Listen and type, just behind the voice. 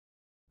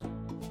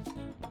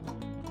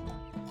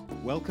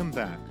Welcome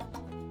back.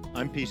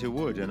 I'm Peter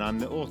Wood and I'm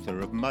the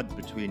author of Mud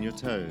Between Your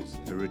Toes,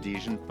 A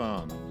Rhodesian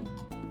Farm,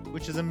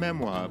 which is a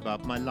memoir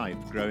about my life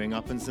growing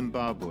up in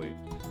Zimbabwe,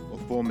 or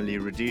formerly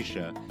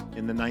Rhodesia,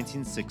 in the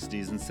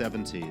 1960s and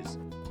 70s.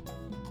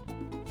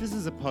 This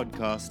is a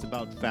podcast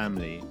about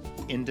family,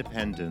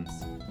 independence,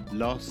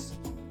 loss,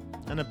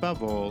 and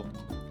above all,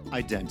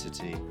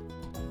 identity.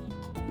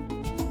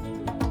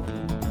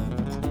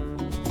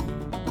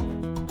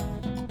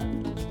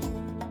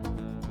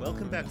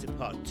 Welcome back to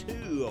part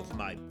 2 of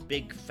my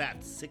big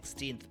fat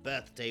 16th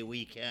birthday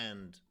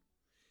weekend.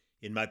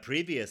 In my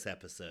previous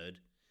episode,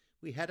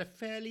 we had a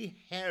fairly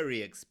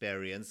hairy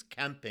experience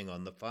camping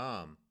on the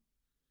farm.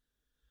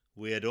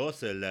 We had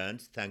also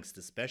learned, thanks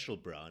to Special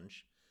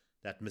Branch,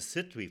 that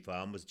Msitwi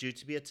farm was due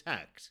to be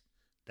attacked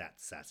that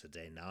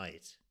Saturday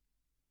night.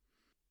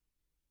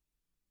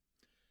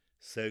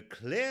 So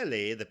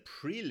clearly the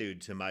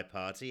prelude to my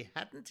party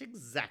hadn't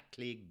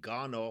exactly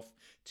gone off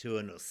to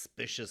an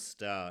auspicious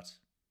start.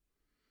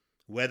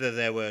 Whether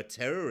there were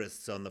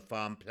terrorists on the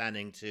farm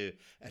planning to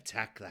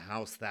attack the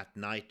house that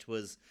night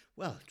was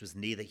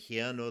neither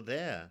here nor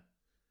there.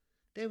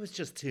 There was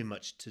just too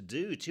much to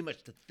do, too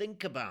much to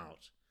think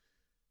about.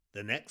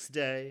 The next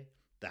day,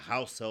 the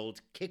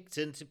household kicked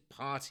into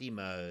party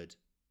mode.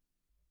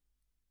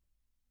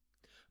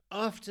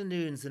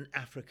 Afternoons in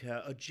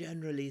Africa are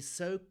generally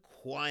so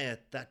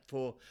quiet that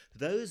for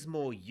those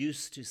more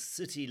used to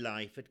city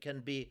life, it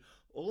can be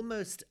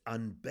almost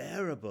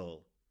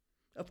unbearable.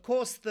 Of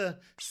course, the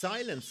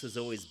silence is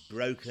always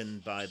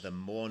broken by the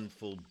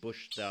mournful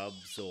bush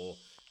doves or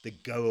the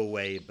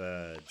go-away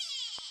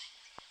birds.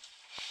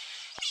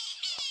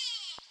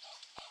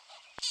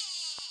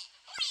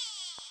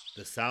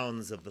 The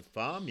sounds of the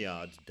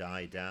farmyard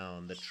die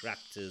down. The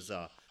tractors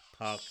are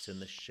parked in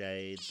the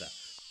shade. The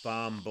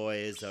farm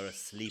boys are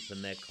asleep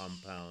in their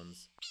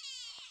compounds.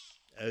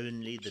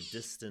 Only the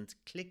distant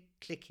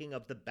clicking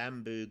of the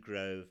bamboo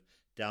grove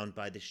down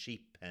by the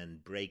sheep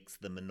pen breaks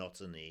the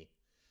monotony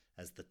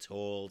as the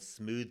tall,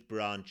 smooth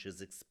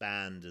branches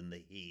expand in the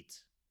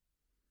heat.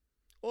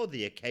 Or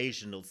the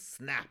occasional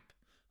snap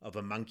of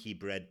a monkey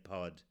bread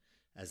pod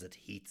as it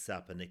heats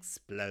up and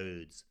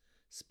explodes,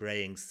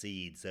 spraying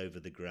seeds over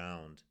the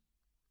ground.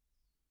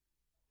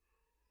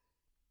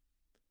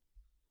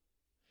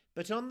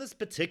 But on this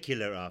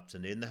particular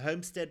afternoon, the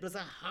homestead was a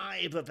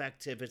hive of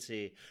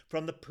activity.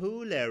 From the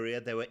pool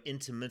area, there were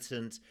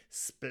intermittent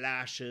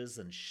splashes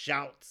and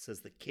shouts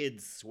as the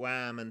kids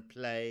swam and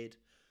played,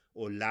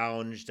 or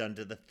lounged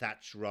under the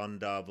thatch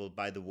rondavel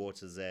by the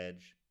water's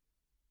edge.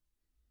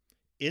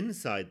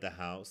 Inside the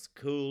house,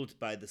 cooled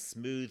by the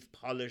smooth,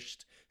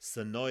 polished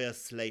Sonoya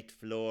slate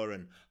floor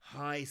and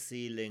high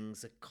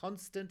ceilings, a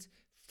constant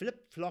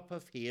flip-flop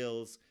of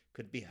heels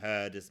could be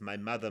heard as my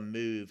mother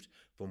moved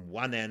from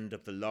one end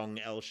of the long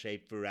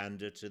L-shaped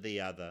veranda to the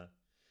other,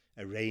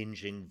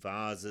 arranging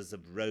vases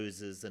of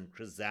roses and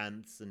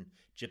chrysanthemums and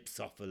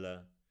gypsophila,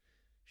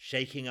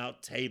 shaking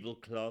out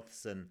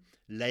tablecloths and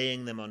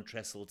laying them on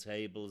trestle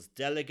tables,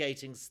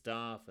 delegating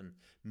staff and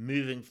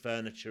moving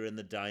furniture in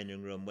the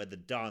dining room where the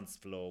dance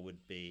floor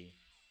would be.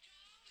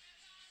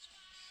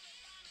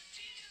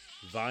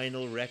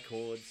 Vinyl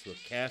records were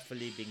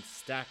carefully being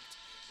stacked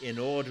in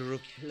order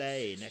of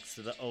play next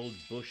to the old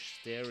Bush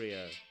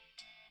stereo.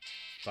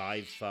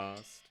 5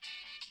 fast,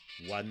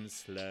 1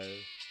 slow,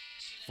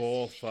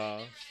 4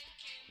 fast,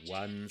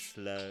 1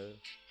 slow,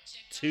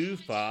 2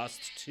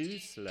 fast, 2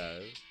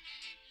 slow.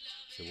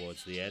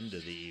 Towards the end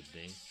of the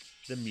evening,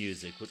 the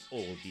music would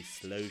all be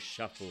slow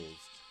shuffles,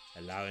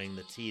 allowing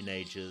the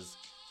teenagers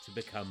to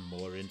become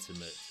more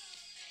intimate.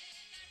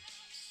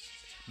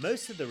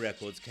 Most of the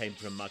records came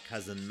from my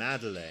cousin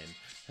Madeleine.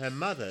 Her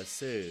mother,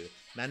 Sue,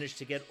 managed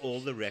to get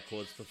all the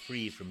records for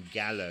free from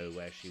Gallo,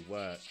 where she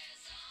worked.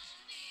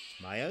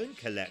 My own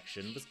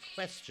collection was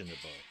questionable,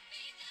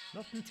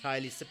 not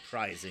entirely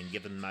surprising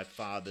given my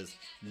father's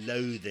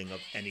loathing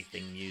of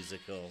anything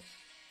musical.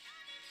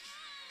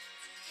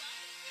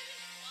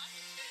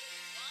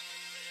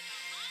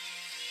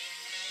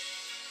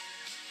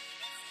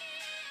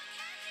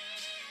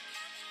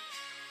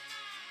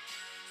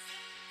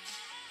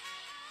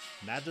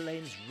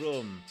 Madeleine's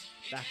room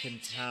back in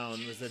town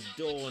was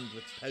adorned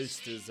with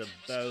posters of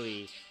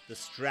Bowie, the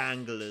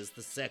Stranglers,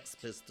 the Sex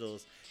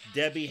Pistols,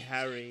 Debbie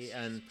Harry,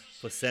 and,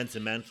 for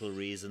sentimental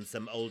reasons,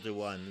 some older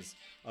ones,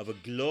 of a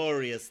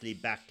gloriously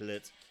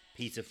backlit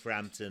Peter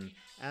Frampton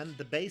and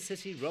the Bay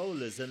City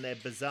Rollers in their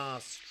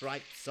bizarre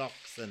striped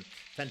socks and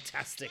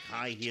fantastic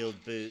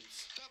high-heeled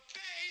boots.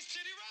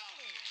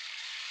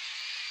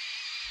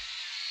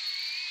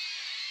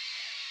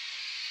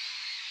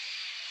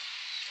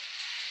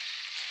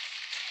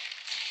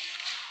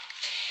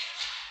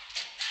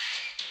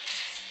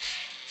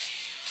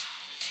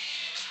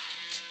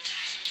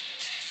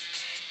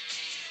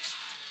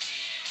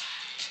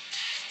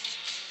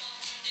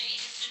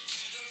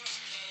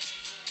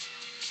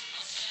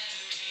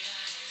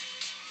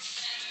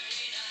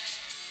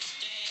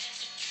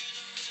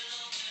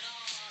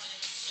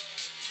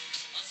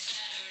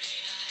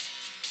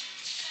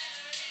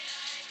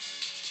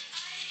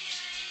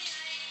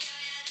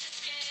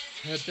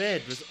 Her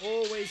bed was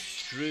always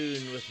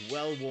strewn with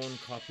well-worn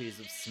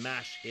copies of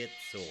smash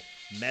hits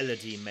or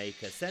Melody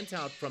Maker sent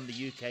out from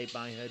the UK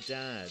by her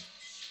dad.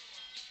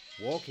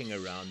 Walking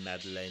around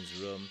Madeleine's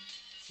room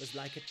was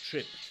like a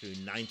trip through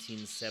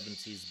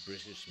 1970s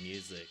British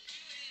music.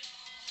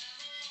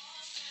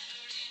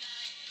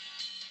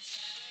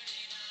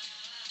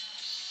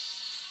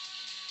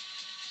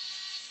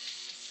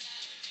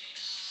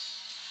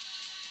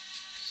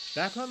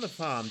 Back on the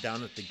farm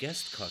down at the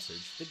guest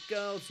cottage, the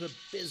girls were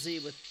busy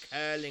with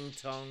curling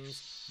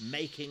tongs,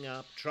 making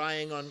up,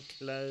 trying on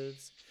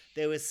clothes.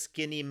 There were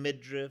skinny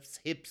midriffs,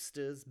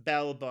 hipsters,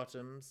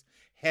 bell-bottoms,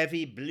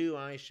 heavy blue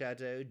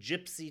eyeshadow,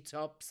 gypsy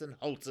tops, and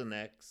halter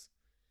necks.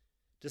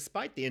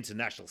 Despite the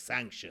international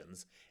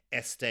sanctions,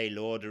 Estee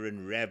Lauder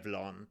and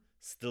Revlon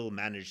still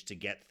managed to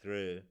get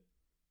through.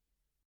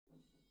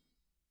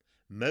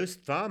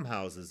 Most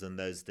farmhouses in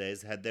those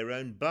days had their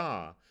own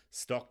bar,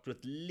 stocked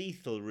with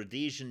lethal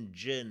Rhodesian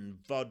gin,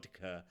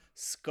 vodka,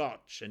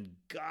 scotch, and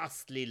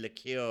ghastly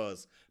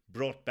liqueurs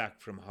brought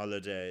back from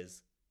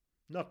holidays.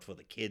 Not for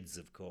the kids,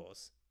 of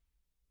course.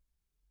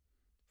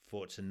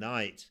 For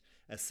tonight,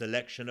 a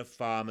selection of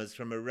farmers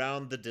from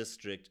around the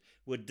district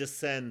would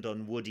descend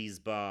on Woody's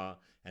bar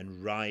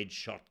and ride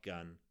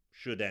shotgun,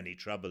 should any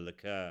trouble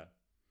occur.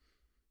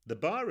 The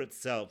bar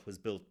itself was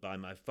built by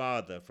my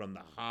father from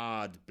the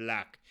hard,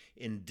 black,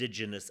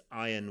 indigenous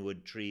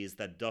ironwood trees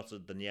that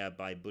dotted the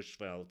nearby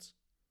bushveld.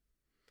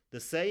 The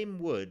same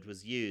wood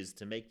was used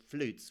to make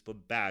flutes for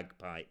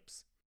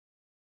bagpipes.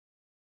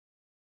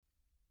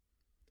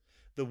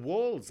 The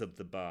walls of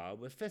the bar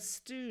were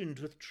festooned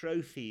with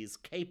trophies.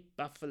 Cape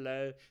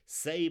buffalo,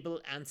 sable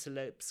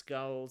antelope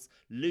skulls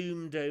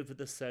loomed over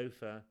the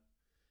sofa,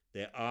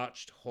 their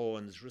arched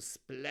horns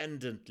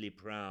resplendently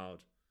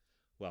proud,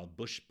 while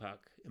bushbuck,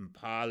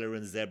 impala,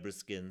 and zebra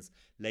skins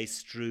lay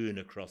strewn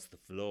across the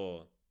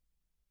floor.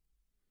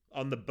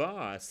 On the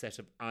bar, a set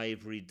of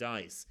ivory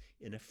dice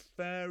in a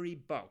furry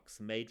box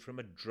made from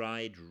a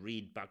dried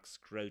reedbuck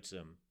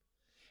scrotum,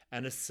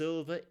 and a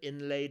silver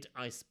inlaid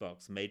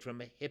icebox made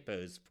from a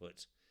hippo's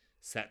foot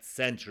sat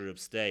center of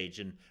stage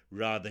in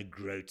rather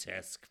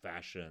grotesque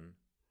fashion.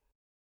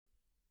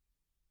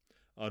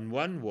 On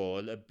one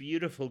wall, a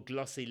beautiful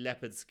glossy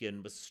leopard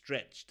skin was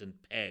stretched and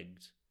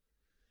pegged.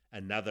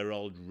 Another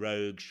old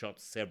rogue shot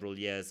several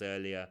years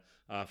earlier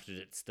after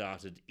it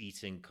started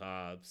eating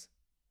carbs.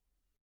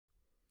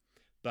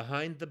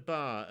 Behind the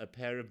bar, a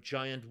pair of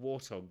giant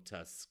warthog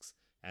tusks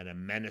and a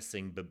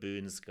menacing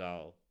baboon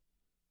skull.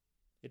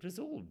 It was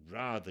all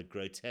rather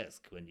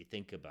grotesque when you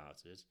think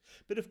about it.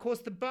 But of course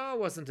the bar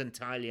wasn't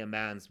entirely a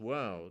man's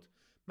world.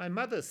 My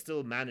mother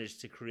still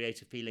managed to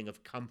create a feeling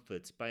of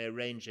comfort by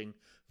arranging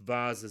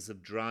vases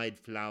of dried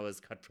flowers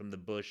cut from the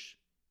bush.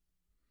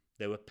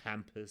 There were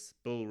pampas,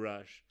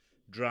 bulrush,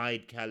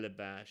 dried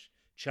calabash,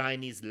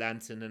 Chinese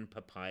lantern, and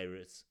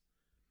papyrus.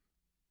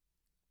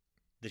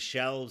 The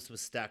shelves were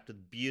stacked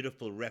with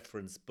beautiful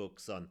reference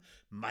books on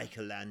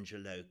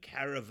Michelangelo,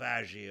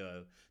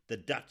 Caravaggio, the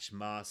Dutch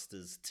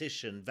masters,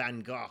 Titian,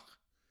 Van Gogh,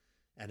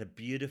 and a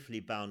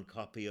beautifully bound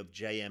copy of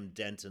J.M.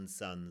 Dent and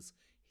Sons'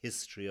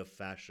 History of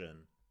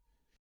Fashion.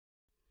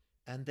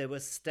 And there were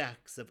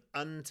stacks of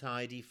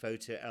untidy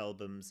photo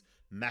albums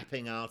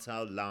mapping out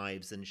our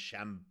lives in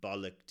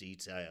shambolic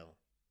detail.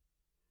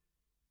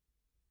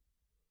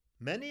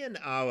 Many an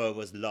hour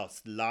was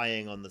lost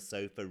lying on the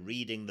sofa,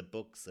 reading the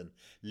books and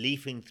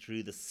leafing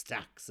through the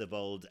stacks of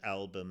old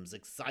albums,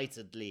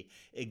 excitedly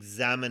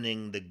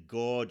examining the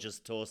gorgeous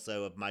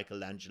torso of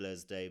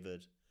Michelangelo's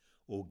David,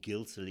 or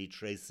guiltily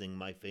tracing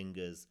my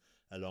fingers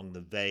along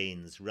the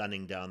veins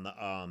running down the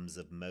arms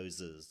of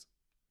Moses.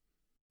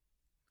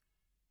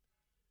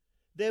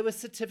 There were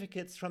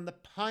certificates from the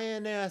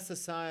Pioneer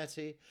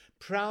Society,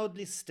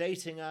 proudly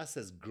stating us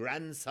as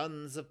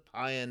grandsons of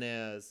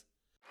pioneers.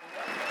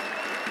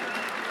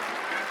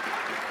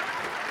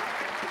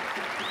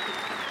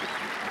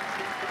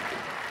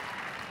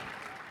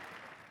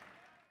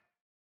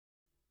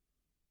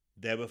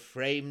 There were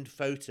framed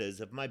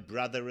photos of my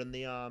brother in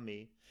the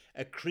army,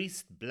 a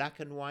creased black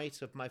and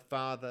white of my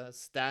father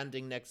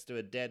standing next to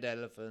a dead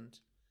elephant,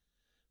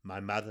 my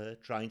mother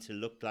trying to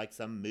look like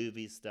some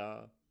movie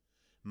star,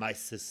 my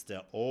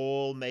sister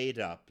all made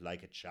up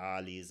like a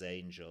Charlie's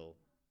Angel.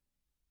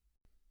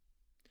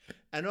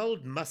 An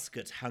old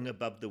musket hung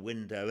above the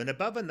window, and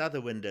above another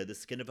window the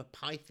skin of a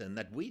python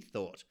that we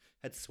thought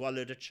had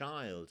swallowed a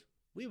child.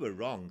 We were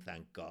wrong,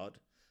 thank God.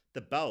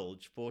 The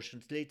bulge,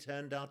 fortunately,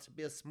 turned out to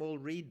be a small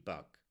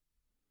reedbuck.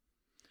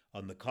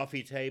 On the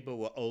coffee table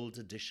were old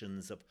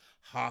editions of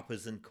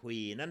Harper's and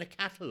Queen and a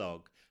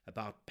catalogue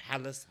about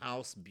Palace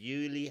House,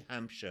 Bewley,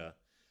 Hampshire,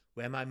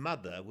 where my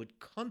mother would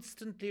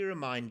constantly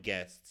remind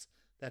guests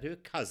that her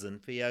cousin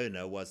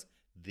Fiona was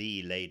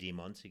the Lady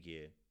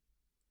Montague.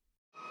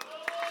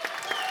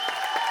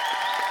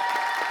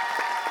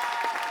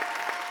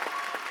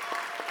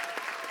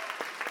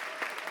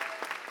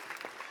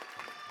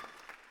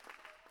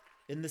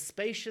 In the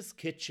spacious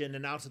kitchen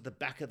and out of the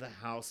back of the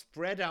house,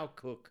 Fred, our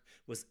cook,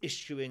 was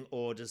issuing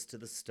orders to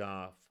the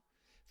staff.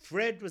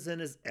 Fred was in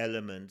his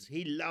element.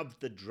 He loved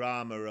the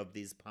drama of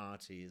these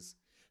parties,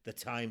 the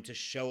time to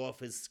show off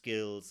his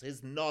skills,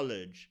 his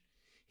knowledge.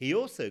 He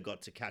also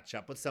got to catch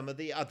up with some of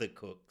the other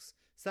cooks,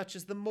 such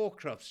as the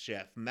Moorcroft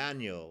chef,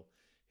 Manuel,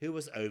 who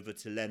was over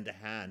to lend a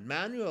hand.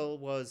 Manuel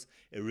was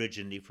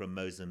originally from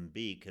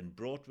Mozambique and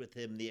brought with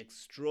him the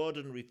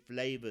extraordinary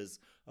flavours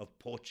of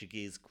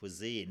Portuguese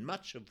cuisine,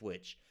 much of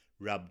which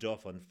rubbed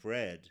off on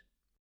Fred.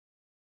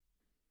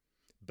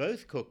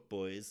 Both cook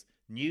boys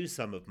knew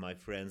some of my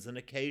friends and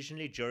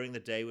occasionally during the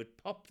day would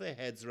pop their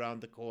heads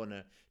round the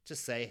corner to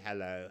say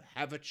hello,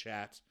 have a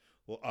chat,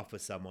 or offer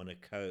someone a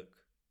Coke.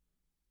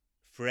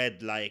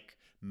 Fred, like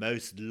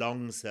most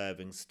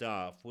long-serving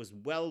staff, was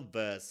well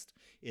versed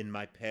in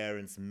my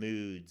parents'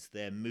 moods,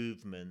 their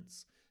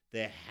movements,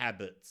 their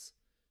habits,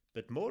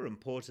 but more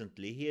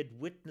importantly, he had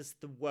witnessed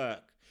the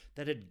work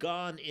that had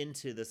gone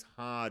into this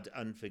hard,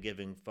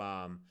 unforgiving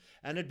farm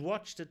and had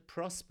watched it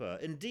prosper.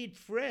 Indeed,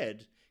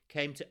 Fred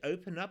came to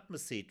open up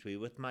Mositwi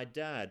with my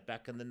dad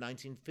back in the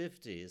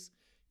 1950s,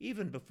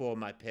 even before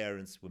my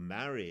parents were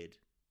married.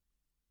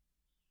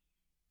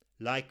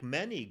 Like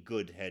many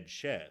good head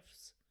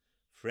chefs,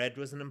 Fred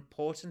was an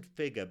important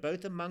figure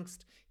both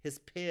amongst his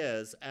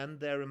peers and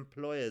their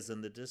employers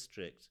in the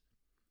district.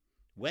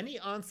 When he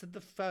answered the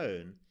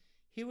phone,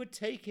 he would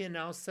take in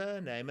our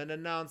surname and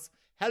announce,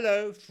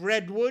 "Hello,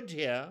 Fred Wood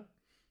here,"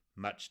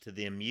 much to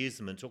the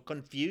amusement or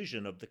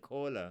confusion of the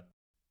caller.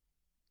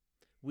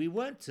 We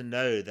weren't to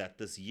know that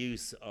this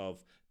use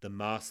of the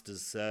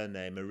master's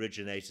surname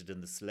originated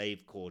in the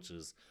slave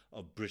quarters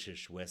of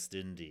British West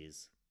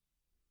Indies.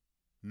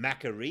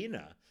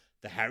 Macarena,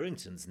 the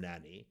Harrington's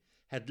nanny,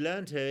 had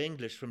learned her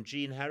English from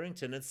Jean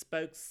Harrington and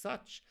spoke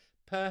such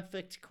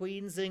perfect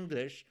Queen's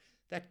English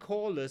that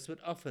callers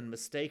would often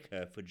mistake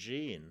her for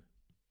Jean.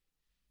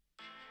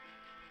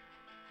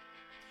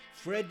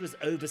 Fred was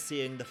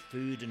overseeing the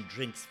food and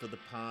drinks for the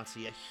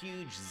party. A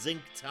huge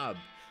zinc tub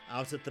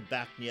out at the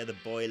back near the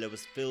boiler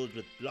was filled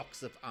with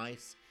blocks of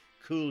ice,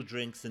 cool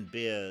drinks and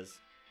beers.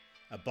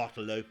 A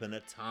bottle opener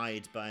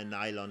tied by a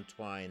nylon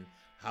twine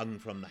hung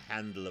from the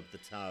handle of the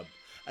tub.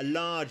 A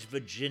large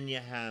Virginia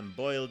ham,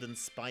 boiled in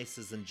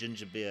spices and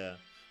ginger beer,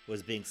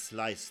 was being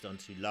sliced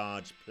onto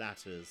large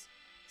platters.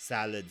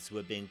 Salads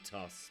were being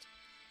tossed,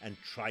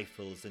 and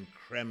trifles and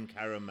creme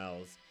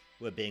caramels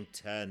were being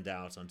turned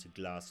out onto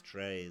glass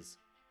trays.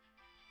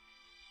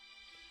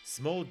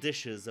 Small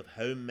dishes of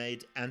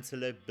homemade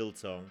antelope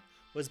biltong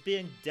was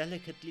being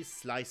delicately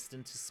sliced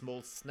into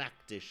small snack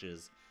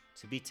dishes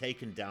to be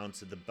taken down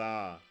to the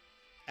bar,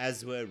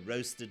 as were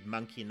roasted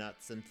monkey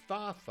nuts and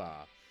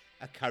farfar,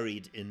 a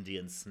curried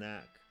Indian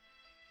snack.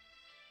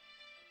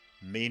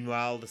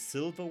 Meanwhile, the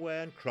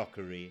silverware and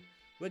crockery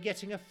were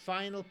getting a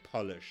final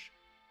polish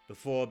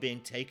before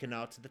being taken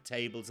out to the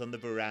tables on the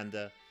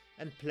veranda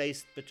and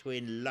placed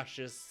between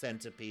luscious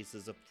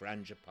centerpieces of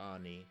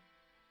frangipani.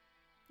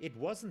 It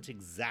wasn't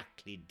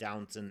exactly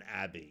Downton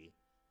Abbey,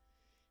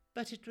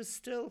 but it was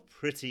still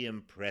pretty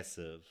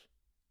impressive.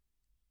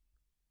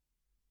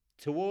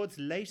 Towards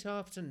late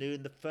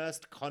afternoon, the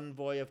first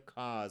convoy of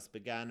cars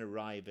began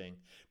arriving,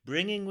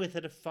 bringing with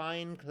it a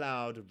fine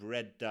cloud of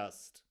red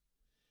dust.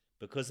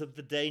 Because of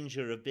the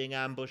danger of being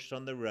ambushed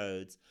on the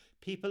roads,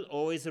 people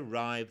always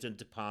arrived and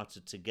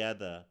departed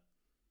together.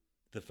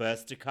 The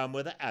first to come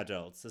were the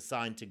adults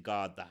assigned to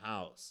guard the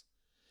house,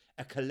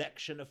 a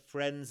collection of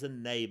friends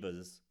and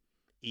neighbors,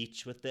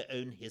 each with their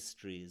own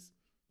histories,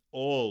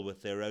 all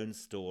with their own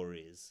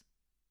stories.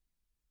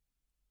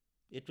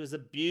 It was a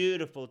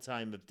beautiful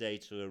time of day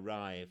to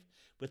arrive,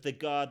 with the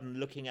garden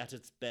looking at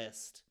its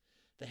best.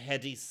 The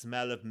heady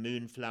smell of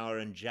moonflower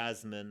and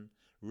jasmine,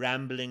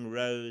 rambling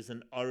rose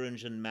and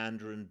orange and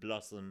mandarin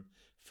blossom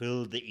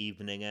filled the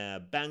evening air.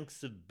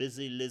 Banks of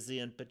busy lizzie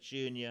and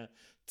petunia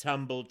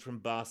tumbled from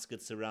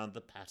baskets around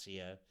the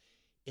patio.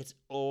 It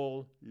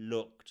all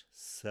looked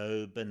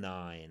so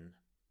benign.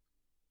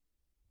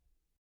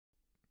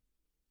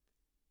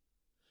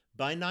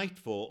 By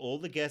nightfall, all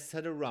the guests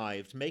had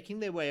arrived, making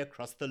their way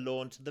across the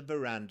lawn to the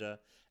veranda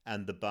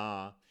and the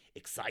bar.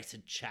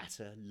 Excited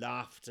chatter,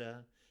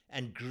 laughter,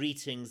 and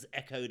greetings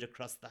echoed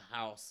across the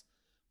house,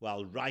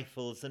 while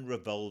rifles and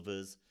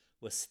revolvers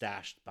were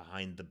stashed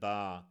behind the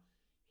bar,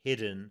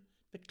 hidden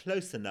but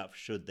close enough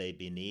should they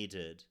be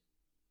needed.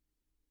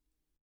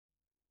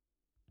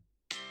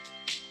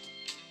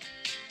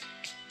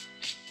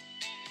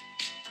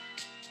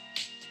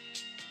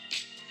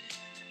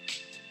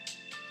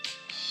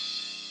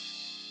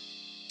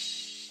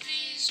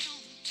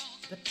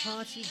 The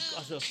party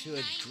got off to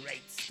a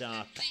great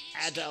start. The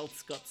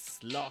adults got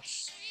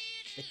sloshed.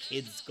 The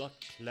kids got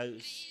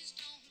close.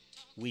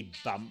 We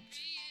bumped.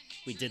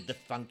 We did the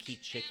funky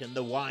chicken,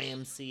 the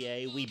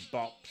YMCA. We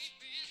bopped.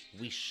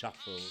 We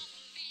shuffled.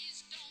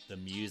 The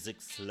music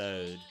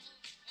slowed.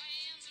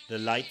 The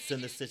lights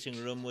in the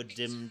sitting room were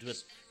dimmed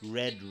with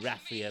red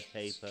raffia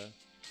paper.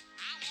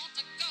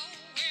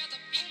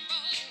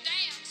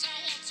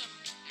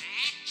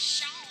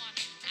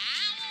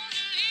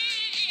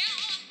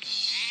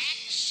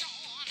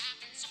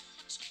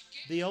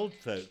 The old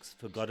folks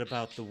forgot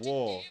about the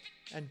war.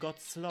 and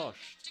got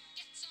sloshed.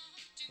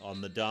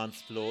 On the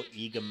dance floor,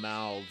 eager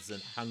mouths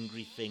and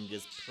hungry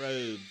fingers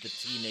probed the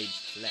teenage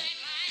flesh.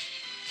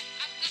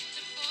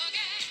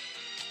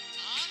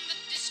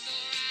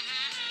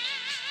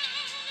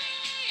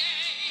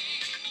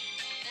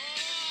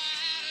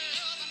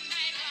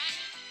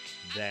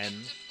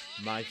 Then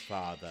my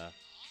father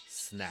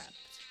snapped.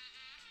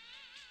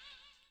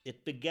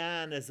 It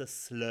began as a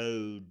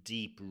slow,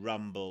 deep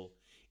rumble,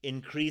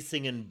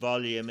 increasing in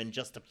volume in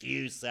just a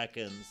few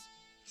seconds.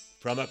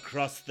 From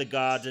across the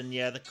garden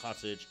near the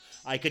cottage,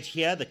 I could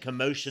hear the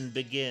commotion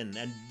begin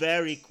and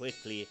very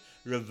quickly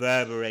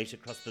reverberate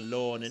across the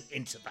lawn and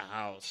into the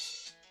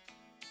house.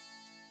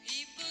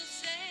 People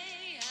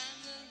say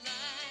I'm the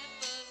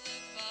life of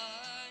the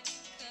party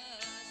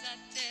 'cause I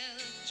tell a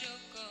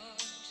joke or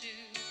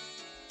two.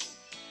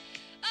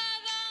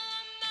 Although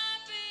I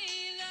might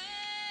be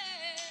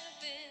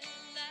laughing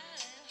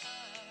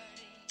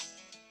lighthearted,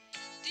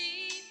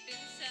 deep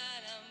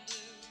inside I'm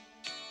blue.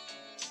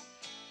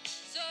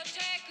 So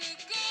take a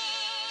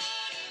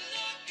good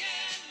look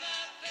at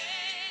my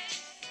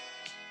face.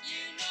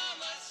 You know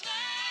my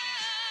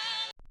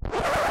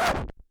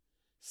smile.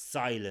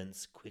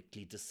 Silence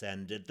quickly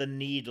descended. The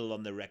needle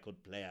on the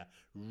record player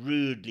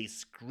rudely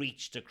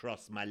screeched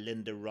across my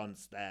Linda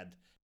Ronstadt.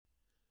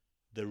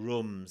 The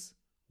rooms,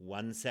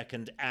 1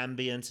 second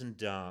ambient and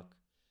dark,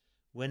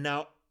 were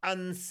now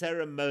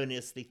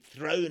unceremoniously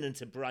thrown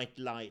into bright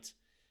light.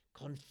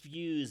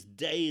 Confused,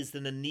 dazed,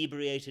 and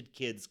inebriated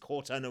kids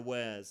caught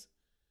unawares.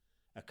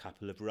 A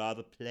couple of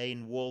rather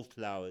plain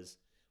wallflowers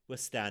were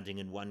standing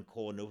in one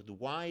corner with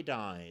wide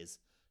eyes,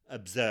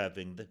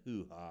 observing the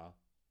hoo-ha.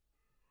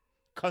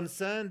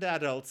 Concerned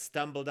adults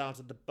stumbled out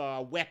of the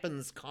bar,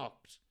 weapons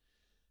cocked,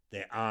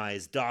 their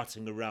eyes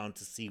darting around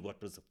to see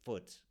what was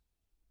afoot.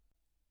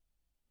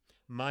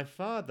 My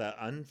father,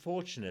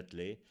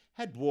 unfortunately,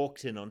 had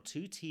walked in on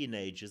 2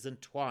 teenagers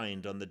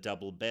entwined on the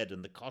double bed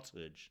in the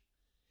cottage.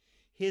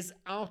 His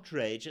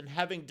outrage in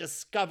having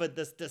discovered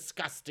this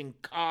disgusting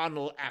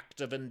carnal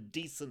act of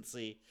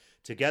indecency,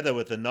 together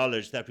with the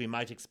knowledge that we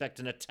might expect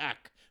an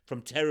attack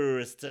from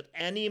terrorists at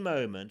any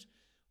moment,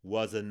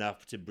 was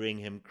enough to bring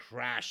him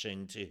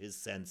crashing to his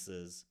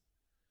senses.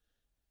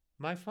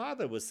 My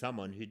father was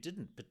someone who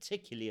didn't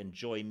particularly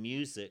enjoy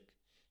music,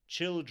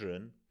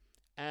 children,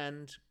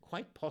 and,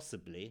 quite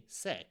possibly,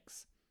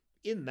 sex,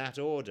 in that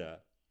order.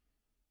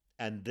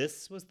 And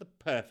this was the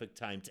perfect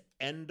time to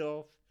end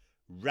off,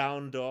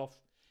 round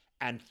off,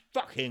 and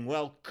fucking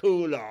well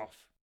cool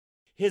off.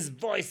 His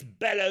voice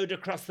bellowed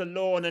across the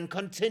lawn and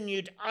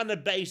continued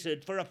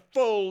unabated for a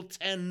full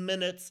 10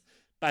 minutes,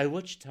 by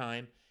which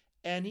time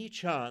any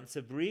chance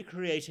of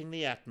recreating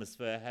the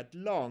atmosphere had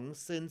long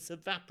since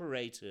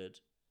evaporated.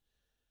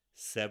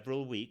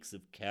 Several weeks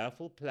of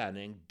careful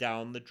planning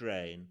down the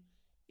drain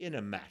in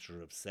a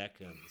matter of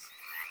seconds.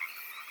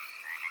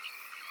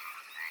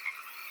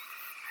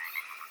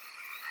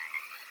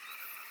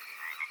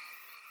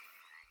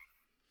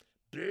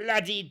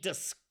 Bloody,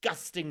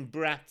 disgusting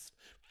brats,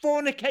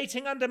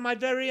 fornicating under my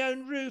very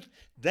own roof.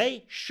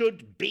 They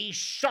should be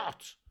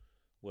shot,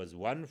 was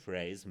one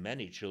phrase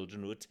many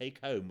children would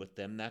take home with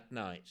them that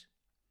night.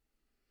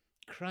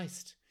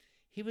 Christ,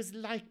 he was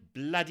like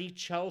bloody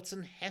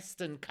Charlton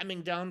Heston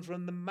coming down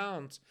from the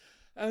mount.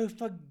 Oh,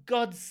 for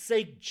God's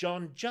sake,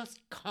 John, just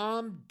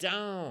calm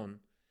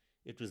down.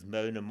 It was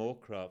Mona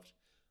Moorcroft,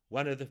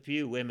 one of the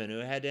few women who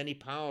had any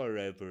power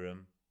over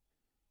him.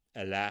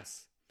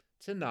 Alas,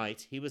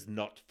 tonight he was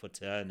not for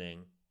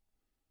turning.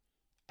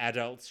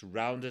 Adults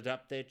rounded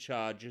up their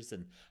charges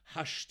in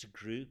hushed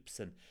groups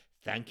and,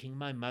 thanking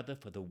my mother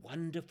for the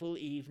wonderful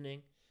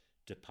evening,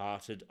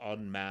 departed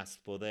en masse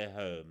for their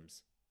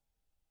homes.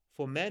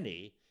 For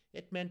many,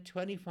 it meant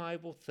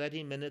 25 or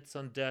 30 minutes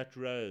on dirt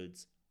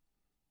roads.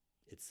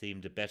 It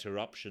seemed a better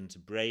option to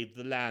brave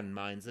the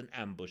landmines and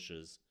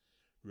ambushes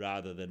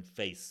rather than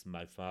face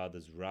my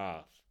father's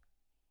wrath.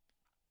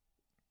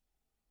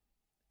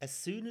 As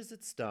soon as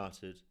it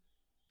started,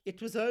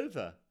 it was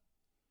over.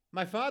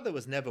 My father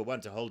was never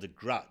one to hold a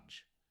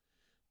grudge.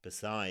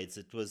 Besides,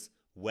 it was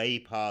way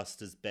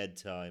past his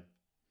bedtime.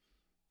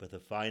 With a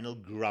final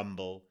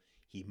grumble,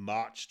 he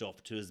marched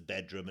off to his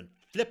bedroom and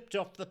flipped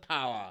off the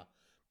power,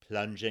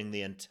 plunging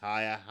the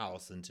entire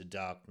house into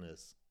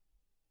darkness.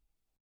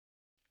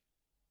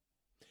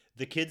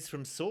 The kids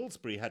from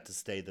Salisbury had to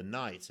stay the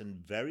night, and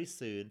very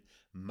soon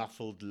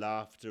muffled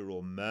laughter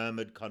or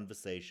murmured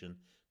conversation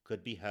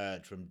could be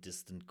heard from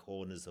distant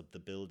corners of the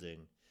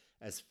building,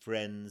 as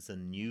friends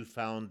and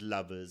newfound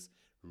lovers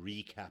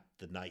recapped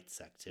the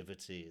night's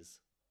activities.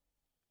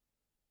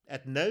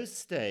 At no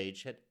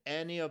stage had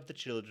any of the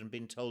children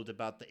been told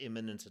about the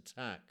imminent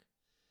attack,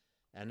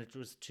 and it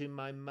was to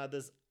my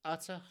mother's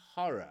utter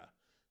horror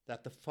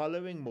that the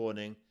following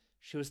morning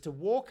she was to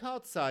walk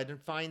outside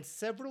and find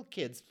several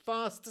kids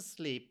fast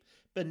asleep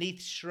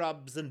beneath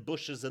shrubs and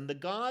bushes in the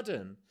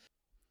garden.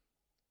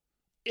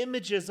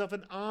 Images of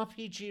an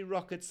RPG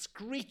rocket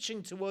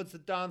screeching towards the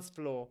dance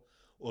floor,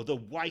 or the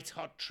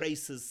white-hot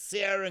traces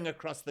searing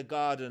across the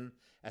garden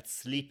at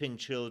sleeping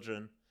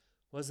children,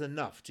 was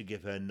enough to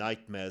give her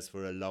nightmares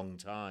for a long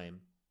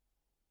time.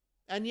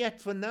 And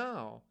yet for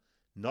now,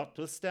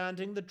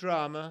 notwithstanding the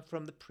drama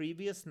from the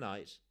previous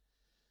night,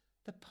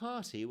 the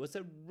party was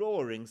a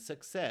roaring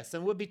success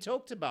and would be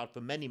talked about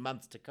for many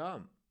months to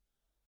come.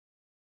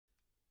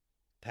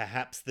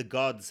 Perhaps the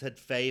gods had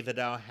favoured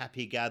our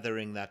happy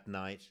gathering that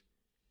night,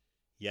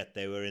 yet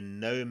they were in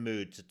no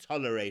mood to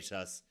tolerate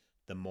us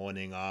the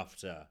morning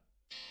after.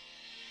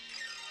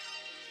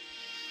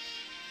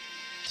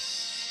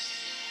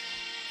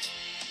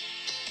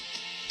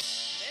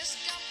 There's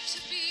got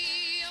to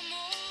be a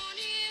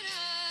morning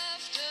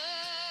after.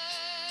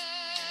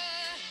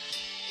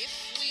 If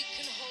we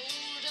can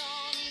hold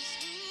on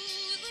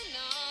through the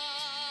night,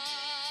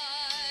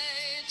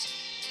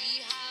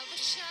 we have a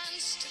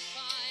chance to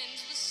find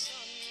the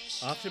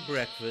sunshine. After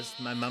breakfast,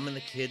 my mum and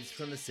the kids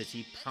from the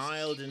city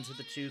piled into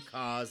the 2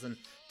 cars and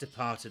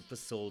departed for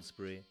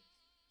Salisbury.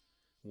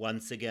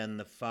 Once again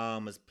the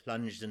farm was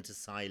plunged into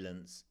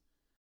silence.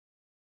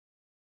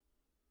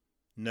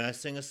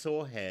 Nursing a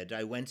sore head,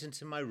 I went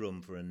into my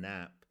room for a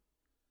nap.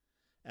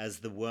 As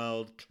the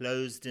world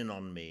closed in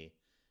on me,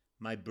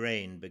 my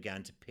brain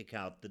began to pick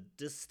out the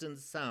distant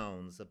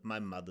sounds of my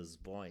mother's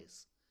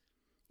voice.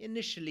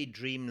 Initially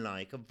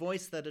dreamlike, a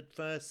voice that at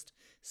first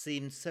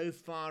seemed so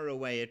far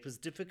away it was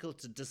difficult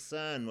to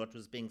discern what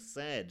was being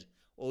said,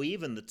 or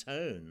even the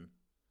tone.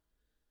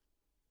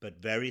 But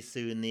very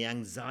soon the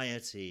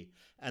anxiety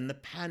and the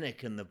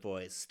panic in the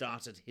voice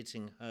started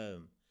hitting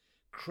home,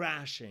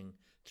 crashing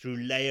through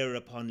layer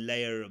upon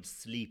layer of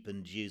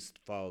sleep-induced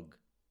fog.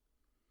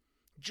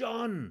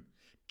 "John!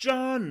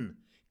 John!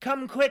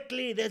 Come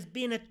quickly! There's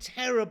been a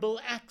terrible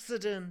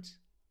accident!"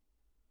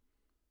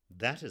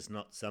 That is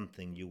not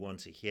something you want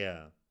to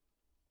hear.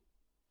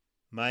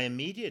 My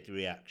immediate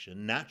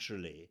reaction,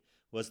 naturally,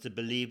 was to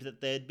believe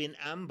that they had been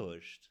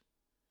ambushed.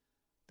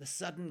 The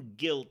sudden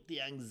guilt,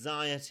 the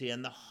anxiety,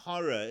 and the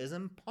horror is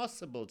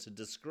impossible to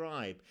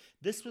describe.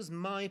 This was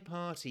my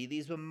party,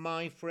 these were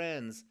my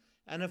friends,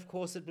 and of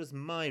course it was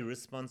my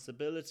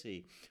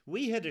responsibility.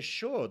 We had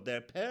assured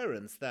their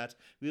parents that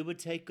we would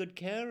take good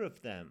care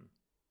of them.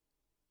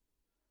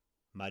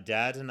 My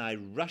dad and I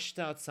rushed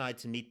outside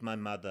to meet my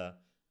mother,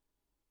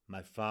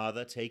 my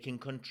father taking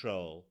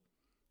control,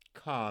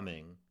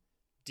 calming,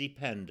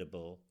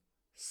 dependable,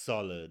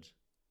 solid.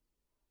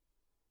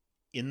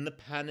 In the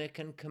panic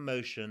and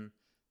commotion,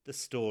 the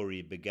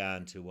story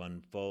began to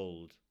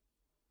unfold.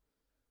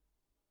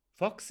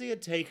 Foxy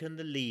had taken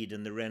the lead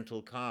in the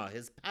rental car.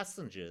 His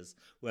passengers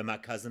were my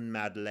cousin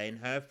Madeleine,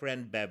 her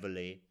friend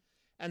Beverly,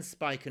 and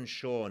Spike and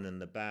Sean in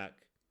the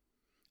back.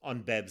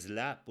 On Bev's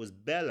lap was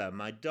Bella,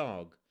 my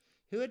dog,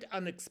 who had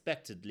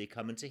unexpectedly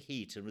come into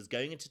heat and was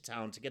going into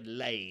town to get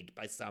laid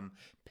by some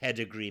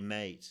pedigree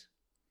mate.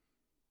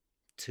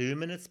 2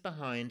 minutes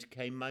behind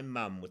came my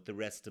mum with the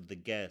rest of the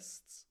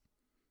guests.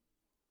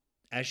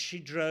 As she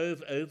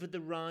drove over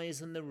the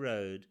rise in the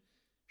road,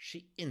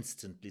 she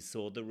instantly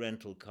saw the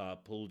rental car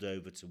pulled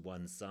over to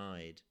one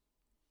side.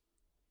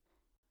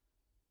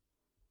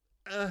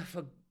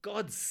 For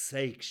God's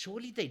sake,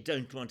 surely they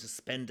don't want to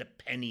spend a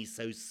penny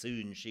so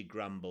soon, she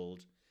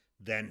grumbled.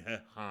 Then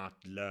her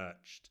heart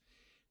lurched.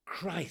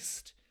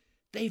 Christ,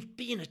 they've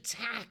been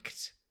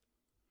attacked!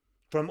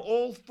 From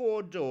all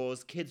 4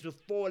 doors, kids were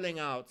falling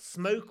out.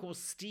 Smoke or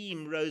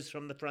steam rose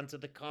from the front of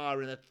the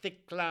car in a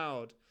thick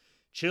cloud.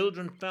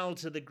 Children fell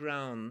to the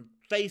ground,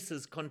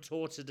 faces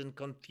contorted in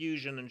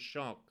confusion and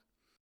shock.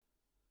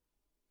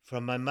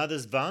 From my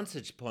mother's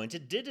vantage point,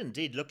 it did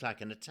indeed look like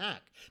an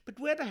attack. But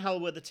where the hell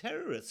were the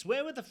terrorists?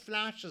 Where were the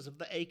flashes of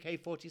the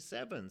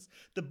AK-47s?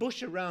 The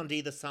bush around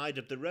either side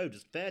of the road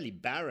was fairly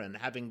barren,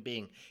 having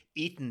been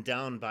eaten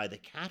down by the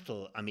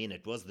cattle. I mean,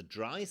 it was the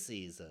dry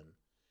season.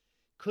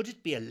 Could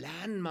it be a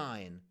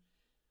landmine?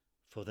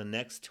 For the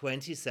next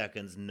 20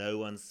 seconds, no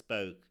one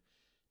spoke,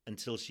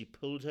 until she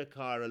pulled her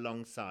car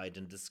alongside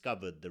and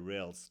discovered the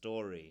real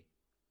story.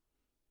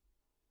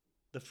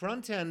 The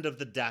front end of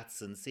the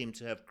Datsun seemed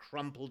to have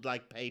crumpled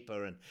like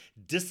paper and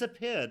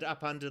disappeared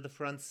up under the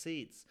front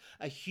seats.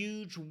 A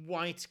huge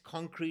white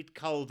concrete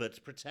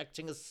culvert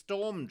protecting a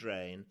storm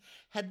drain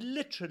had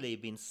literally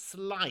been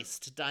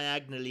sliced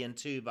diagonally in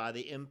 2 by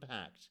the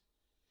impact.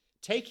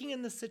 Taking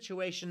in the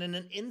situation in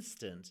an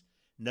instant,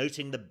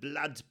 noting the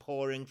blood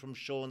pouring from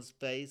Sean's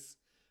face,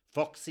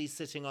 Foxy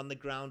sitting on the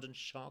ground in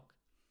shock,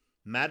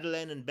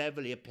 Madeleine and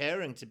Beverly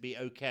appearing to be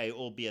okay,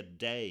 albeit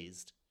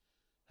dazed.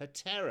 Her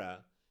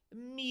terror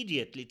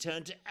immediately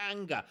turned to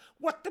anger.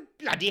 "What the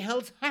bloody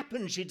hell's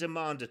happened?" she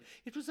demanded.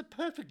 It was a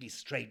perfectly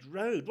straight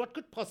road. What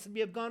could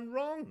possibly have gone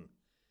wrong?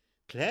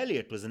 Clearly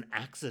it was an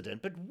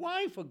accident, but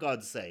why, for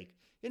God's sake?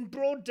 In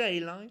broad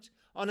daylight,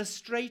 on a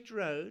straight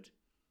road,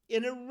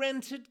 in a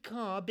rented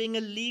car being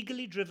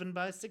illegally driven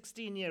by a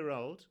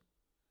 16-year-old?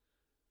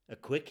 A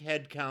quick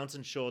head count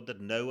ensured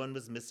that no one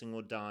was missing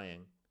or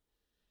dying.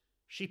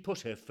 She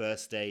put her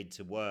first aid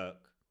to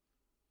work.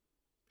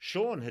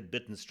 Sean had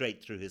bitten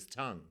straight through his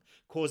tongue,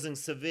 causing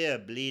severe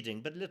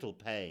bleeding but little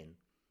pain.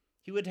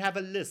 He would have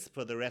a lisp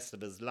for the rest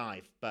of his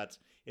life, but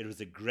it was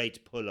a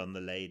great pull on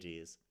the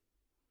ladies.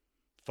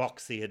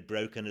 Foxy had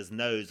broken his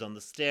nose on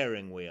the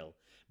steering wheel,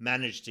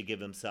 managed to give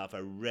himself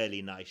a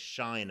really nice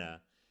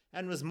shiner,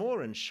 and was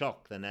more in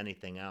shock than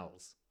anything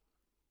else.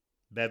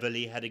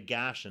 Beverly had a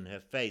gash in her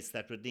face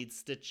that would need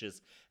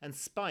stitches, and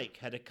Spike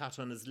had a cut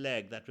on his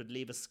leg that would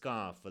leave a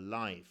scar for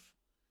life.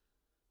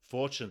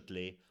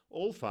 Fortunately,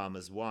 all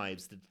farmers'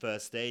 wives did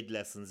first aid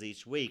lessons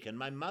each week, and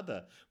my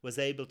mother was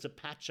able to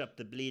patch up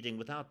the bleeding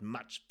without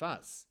much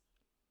fuss.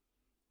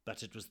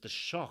 But it was the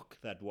shock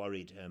that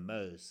worried her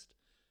most.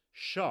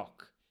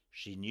 Shock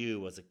she knew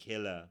was a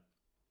killer.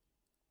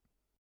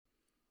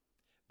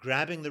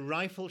 Grabbing the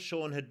rifle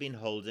Sean had been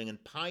holding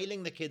and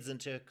piling the kids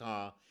into her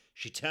car,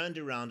 she turned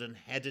around and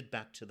headed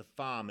back to the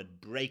farm at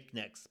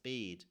breakneck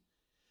speed,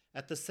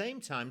 at the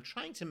same time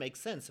trying to make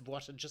sense of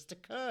what had just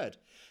occurred.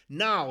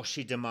 "Now,"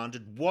 she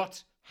demanded,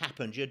 "what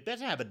happened? You'd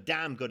better have a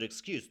damn good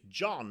excuse.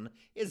 John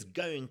is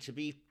going to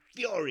be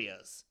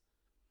furious."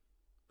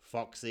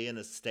 Foxy, in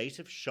a state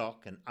of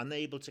shock and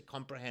unable to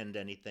comprehend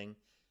anything,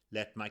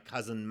 let my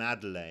cousin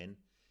Madeleine,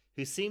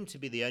 who seemed to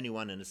be the only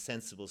one in a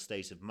sensible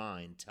state of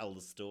mind, tell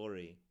the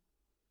story.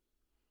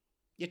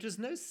 It was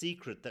no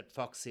secret that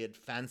Foxy had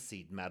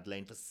fancied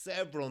Madeleine for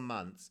several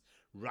months,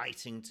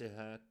 writing to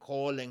her,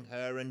 calling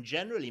her, and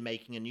generally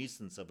making a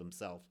nuisance of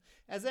himself,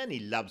 as any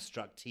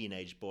love-struck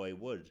teenage boy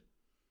would.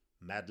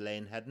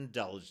 Madeleine had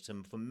indulged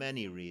him for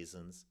many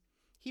reasons.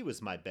 He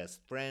was my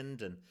best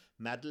friend, and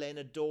Madeleine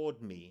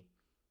adored me.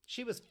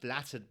 She was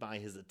flattered by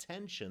his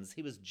attentions.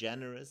 He was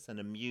generous and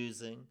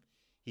amusing.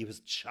 He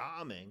was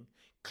charming,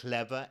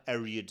 clever,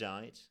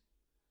 erudite.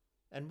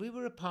 And we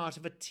were a part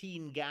of a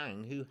teen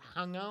gang who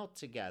hung out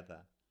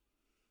together.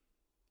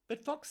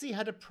 But Foxy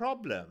had a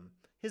problem.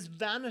 His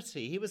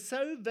vanity. He was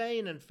so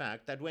vain, in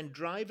fact, that when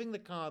driving the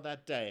car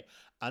that day,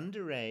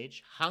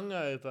 underage,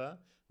 hungover,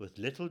 with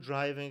little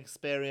driving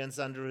experience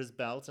under his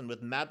belt, and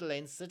with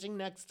Madeleine sitting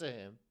next to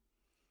him,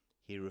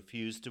 he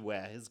refused to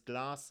wear his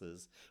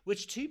glasses,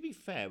 which, to be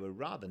fair, were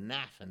rather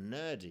naff and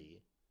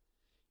nerdy.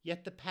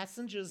 Yet the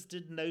passengers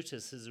did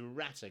notice his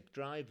erratic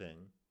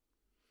driving.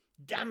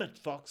 "Damn it,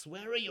 Fox,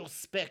 where are your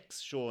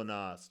specs?" Sean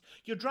asked.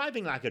 "You're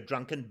driving like a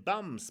drunken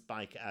bum,"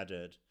 Spike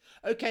added.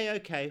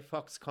 Okay,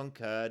 Fox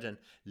concurred, and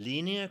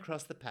leaning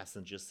across the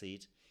passenger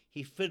seat,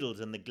 he fiddled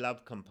in the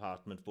glove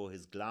compartment for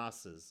his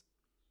glasses.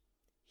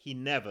 He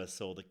never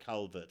saw the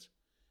culvert,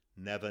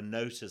 never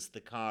noticed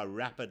the car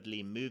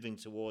rapidly moving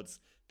towards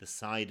the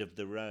side of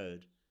the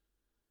road.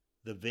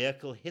 The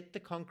vehicle hit the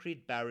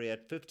concrete barrier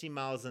at 50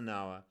 miles an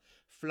hour,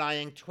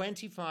 flying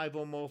 25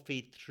 or more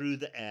feet through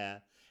the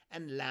air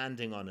and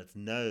landing on its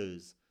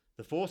nose,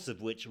 the force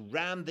of which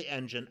rammed the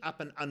engine up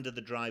and under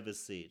the driver's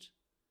seat.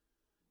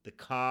 The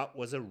car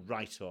was a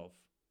write-off.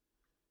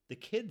 The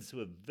kids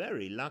were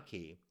very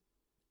lucky,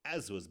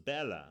 as was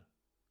Bella.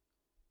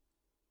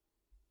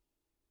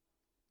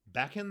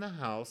 Back in the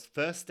house,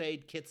 first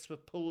aid kits were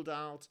pulled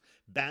out,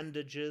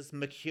 bandages,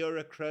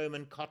 mercurochrome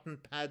and cotton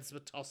pads were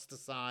tossed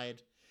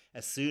aside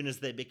as soon as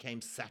they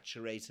became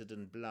saturated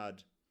in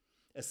blood.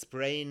 A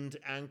sprained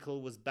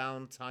ankle was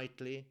bound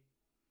tightly.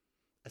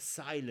 A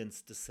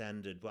silence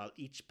descended while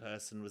each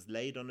person was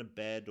laid on a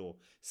bed or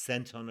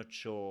sent on a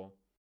chore.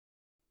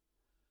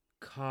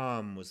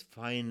 Calm was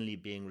finally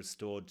being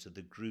restored to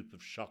the group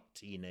of shocked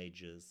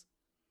teenagers.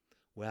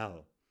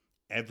 Well,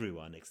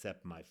 everyone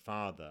except my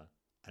father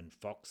and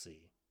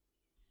Foxy.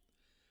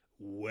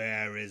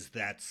 "Where is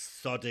that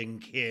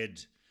sodding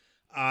kid?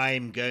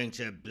 I'm going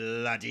to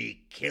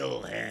bloody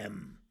kill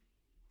him."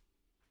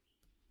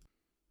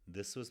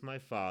 This was my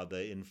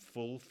father in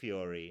full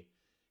fury,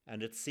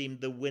 and it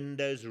seemed the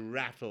windows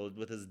rattled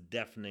with his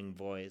deafening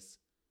voice.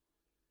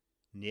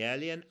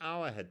 Nearly an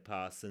hour had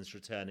passed since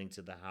returning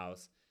to the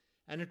house,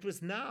 and it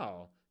was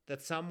now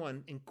that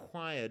someone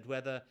inquired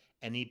whether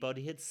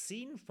anybody had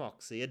seen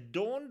Foxy. It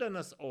dawned on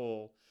us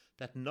all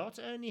that not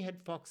only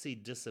had Foxy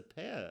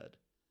disappeared,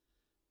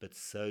 but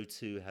so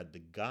too had the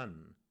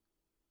gun.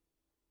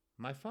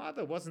 My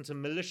father wasn't a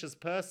malicious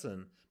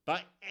person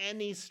by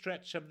any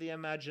stretch of the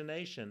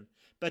imagination,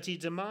 but he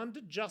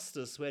demanded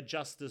justice where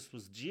justice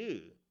was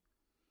due.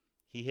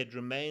 He had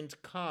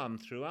remained calm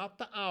throughout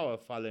the hour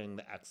following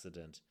the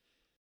accident.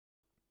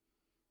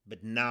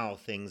 But now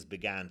things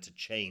began to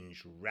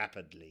change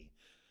rapidly.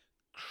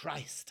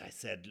 "Christ," I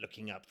said,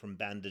 looking up from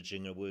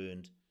bandaging a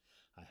wound.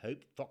 "I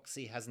hope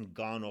Foxy hasn't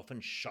gone off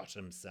and shot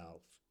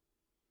himself."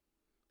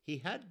 He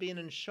had been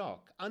in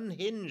shock,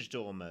 unhinged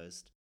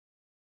almost.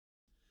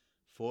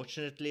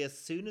 Fortunately, as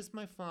soon as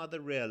my father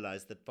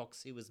realized that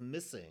Foxy was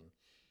missing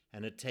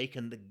and had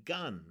taken the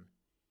gun,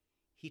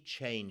 he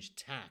changed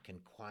tack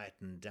and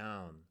quietened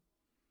down.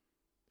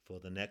 For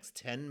the next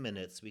 10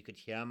 minutes, we could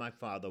hear my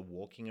father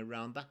walking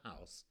around the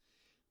house,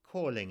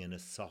 calling in a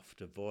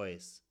softer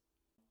voice.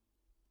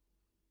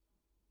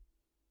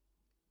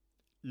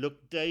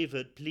 "Look,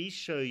 David, please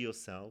show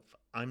yourself.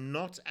 I'm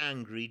not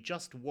angry,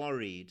 just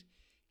worried.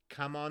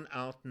 Come on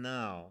out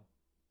now."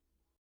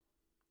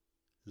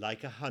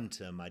 Like a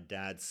hunter, my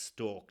dad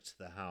stalked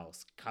the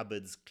house.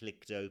 Cupboards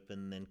clicked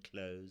open, then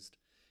closed.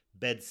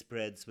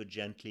 Bedspreads were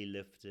gently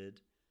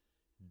lifted.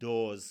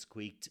 Doors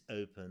squeaked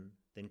open.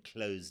 then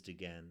closed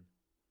again.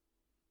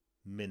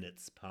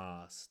 Minutes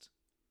passed.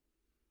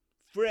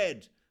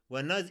 Fred,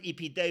 wanaz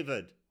ipi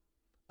David.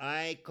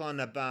 I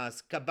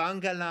konabas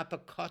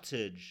Kabangalapa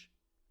cottage.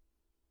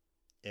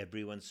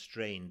 Everyone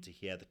strained to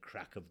hear the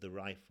crack of the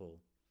rifle.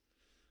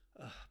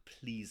 Oh,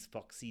 please,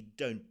 Foxy,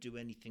 don't do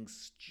anything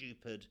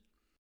stupid.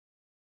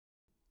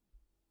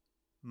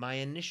 My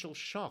initial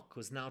shock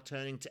was now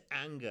turning to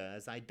anger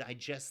as I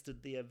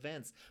digested the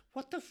events.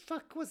 What the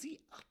fuck was he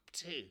up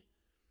to?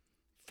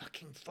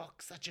 Fucking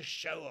Fox, such a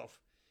show-off.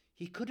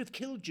 He could have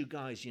killed you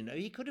guys, you know.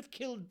 He could have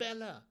killed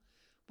Bella.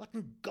 What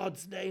in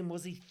God's name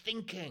was he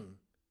thinking?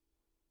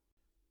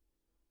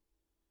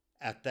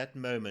 At that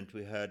moment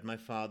we heard my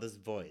father's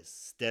voice,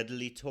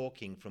 steadily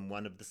talking from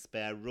one of the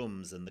spare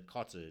rooms in the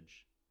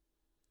cottage.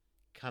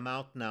 Come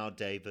out now,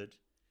 David.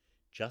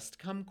 Just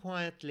come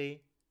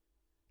quietly.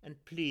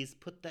 And please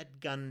put that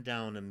gun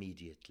down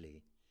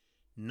immediately.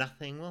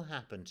 Nothing will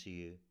happen to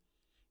you.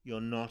 You're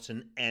not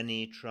in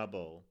any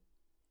trouble.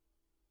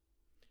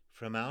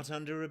 From out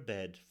under a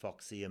bed,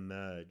 Foxy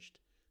emerged,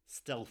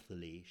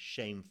 stealthily,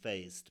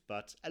 shamefaced,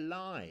 but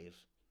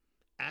alive,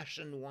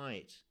 ashen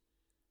white.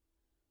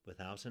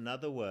 Without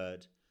another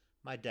word,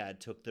 my dad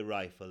took the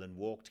rifle and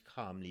walked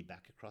calmly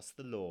back across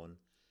the lawn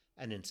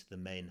and into the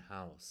main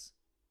house.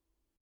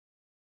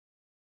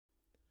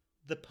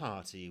 The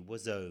party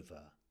was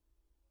over.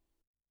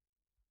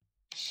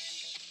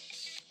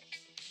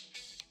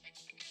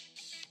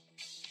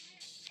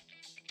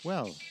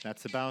 Well,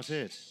 that's about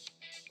it.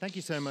 Thank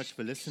you so much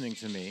for listening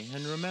to me,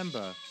 and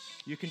remember,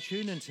 you can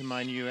tune into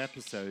my new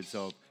episodes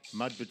of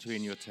Mud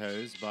Between Your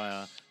Toes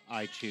via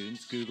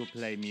iTunes, Google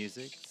Play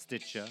Music,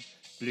 Stitcher,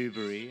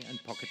 Blueberry,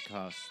 and Pocket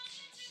Casts.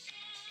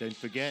 Don't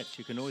forget,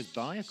 you can always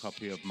buy a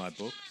copy of my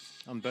book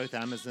on both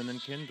Amazon and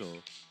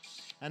Kindle.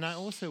 And I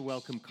also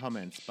welcome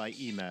comments by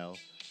email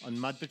on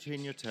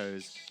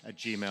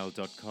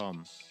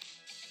mudbetweenyourtoes@gmail.com.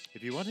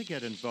 If you want to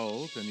get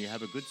involved and you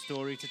have a good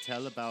story to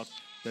tell about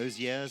those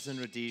years in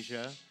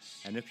Rhodesia,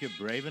 and if you're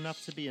brave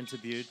enough to be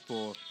interviewed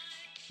for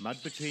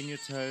Mud Between Your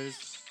Toes,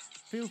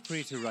 feel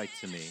free to write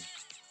to me.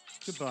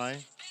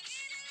 Goodbye.